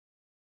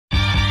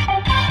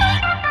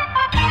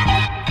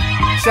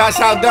Shouts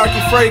out Darq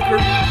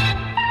Freaker,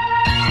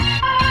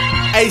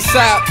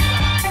 ASAP,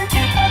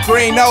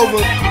 Green Nova,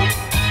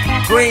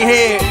 Green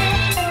Head,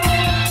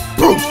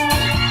 Bruce.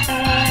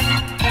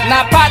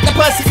 Now pop the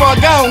pussy for a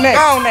gone nigga.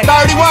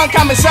 31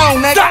 coming soon,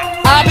 nigga.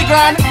 I be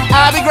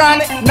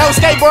grindin', no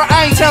skateboard,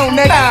 I ain't tuned,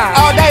 nigga.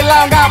 All day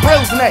long, I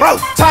bruise,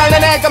 nigga. Turn the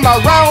nigga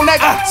maroon,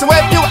 nigga. So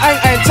if you ain't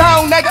in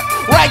tone, nigga,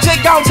 right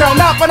chick gon' turn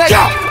up, a nigga.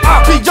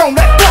 I be on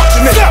that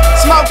fuckin' nigga.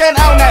 Smoking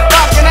on that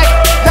fuckin' nigga.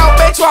 Yo,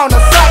 bitch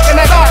wanna suck a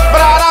nigga, but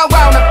I don't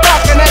wanna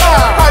fuckin' nigga.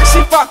 Heard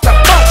she fucked the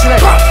function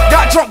nigga.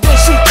 Got drunk, then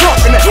she drunk,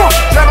 nigga.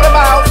 Dribble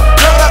about,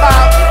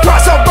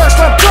 cross her burst,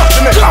 I'm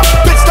drunkin' nigga.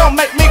 Bitch don't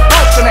make me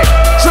function nigga.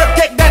 Trip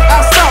kick, then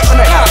I stomp a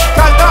nigga.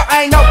 Cause there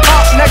ain't no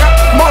pump, nigga.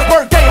 Mom's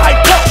birthday,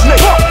 hype up,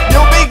 nigga. You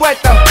be with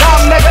them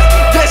dumb niggas.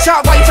 Get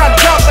shot while you tryna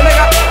jump a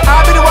nigga.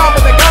 I be the one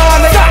with the gun,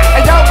 nigga.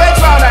 And yo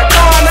bitch round that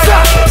gun, nigga.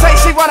 Say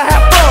she wanna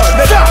have fun,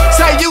 nigga.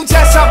 Say you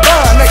just a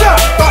bun, nigga.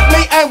 Fuck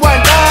me ain't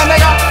one done,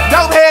 nigga.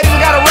 Dope head, you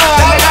gotta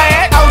run,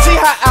 nigga. OG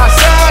hot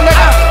outside,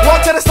 nigga.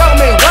 Walk to the store,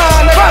 me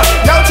run, nigga.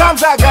 No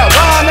times I got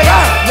run, nigga.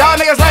 Y'all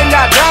niggas ain't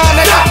not done,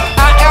 nigga.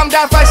 I am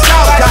that for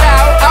sure,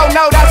 oh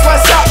no, that's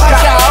what's up,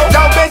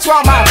 no bitch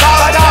want my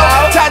logo.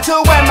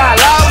 Tattoo in my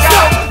logo.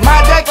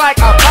 My dick like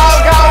a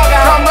pogo.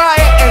 Come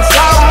right in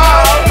slow-mo.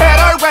 Hit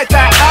her with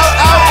that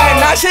oh-oh. And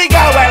now she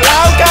going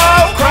loco.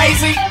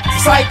 Crazy,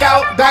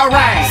 psycho, the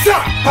rain.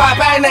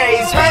 Poppin'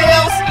 these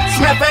pills,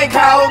 sniffing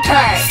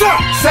cocaine.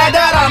 Said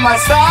that I'ma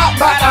stop,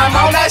 but I'm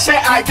on that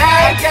shit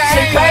again.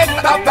 She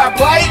picked up the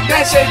plate,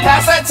 then she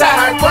passed it to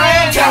her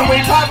friend. Can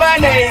we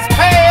poppin' these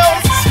pills,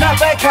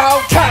 sniffing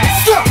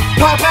cocaine?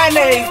 Poppin'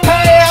 these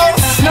pills,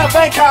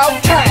 sniffing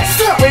cocaine.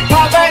 We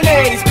poppin'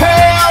 these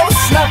pills,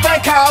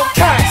 sniffing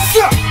cocaine.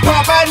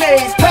 Poppin'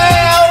 these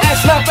pills and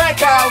sniffing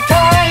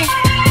cocaine.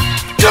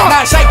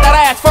 Now shake that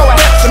ass for a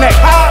hip, nigga.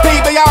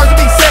 PBRs to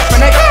be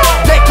sippin', nigga.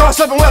 Dick caught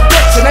slippin' with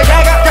bitch, nigga.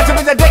 Got your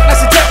bitch a dick,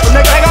 that's a tippin',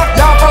 nigga.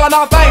 Y'all fallin'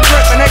 off, ain't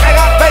trippin',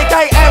 nigga.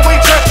 Vacate and we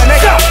trippin',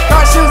 nigga.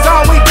 Car shoes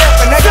on, we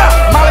dippin', nigga.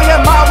 Molly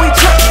and Ma, we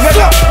trippin',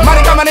 nigga.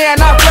 Money coming in,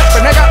 not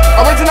flippin', nigga.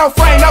 Original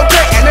frame, no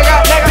kickin', nigga.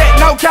 Dick,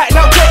 no cat,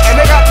 no kickin',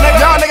 nigga.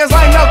 Y'all niggas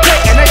ain't no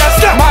kickin', nigga.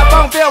 My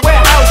phone filled with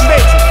house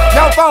bitches.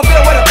 Your phone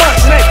filled with a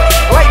bunch of niggas.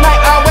 Late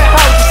night out with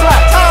house and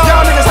sluts.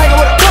 Y'all niggas hangin'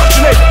 with a bunch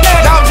of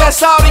niggas. Y'all just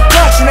salty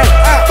crunchy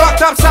niggas.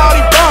 Fucked up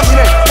salty bumpy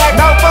niggas.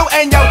 No food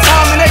in your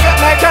tummy, nigga.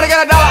 Tryna get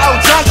 $1 old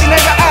junkie,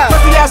 nigga.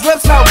 Pussy ass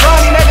lips, no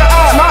bunny, nigga.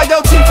 Smile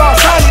your teeth all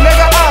sunny,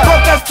 nigga.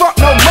 Broke as fuck,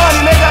 no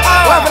money, nigga.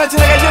 Laughing at you,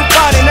 nigga, you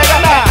funny, nigga.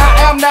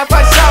 I am that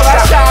for sure.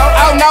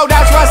 Oh no,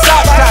 that's what's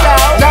up,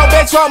 no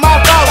bitch want my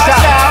photo.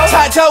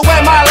 Tattoo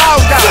with my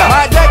logo.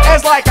 My dick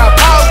is like a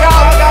pogo.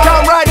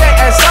 Come right in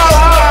and solo.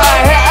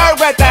 I hit her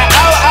with that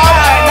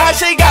oh-oh. Now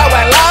she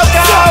going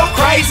loco.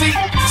 Crazy,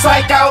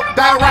 psycho,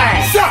 the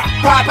rain.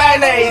 Poppin'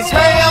 these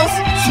pills,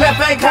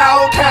 sniffing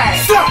cocaine.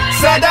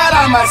 Said that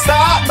I'ma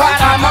stop, but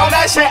I'm on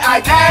that shit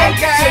again.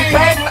 She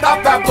picked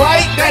up the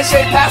plate, then she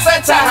passed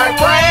it to her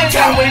friend.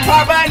 Can we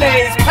poppin'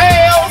 these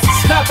pills,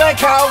 sniffing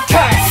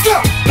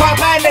cocaine?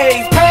 Poppin'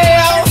 these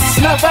pills,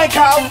 sniffing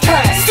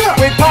cocaine.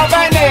 We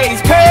poppin'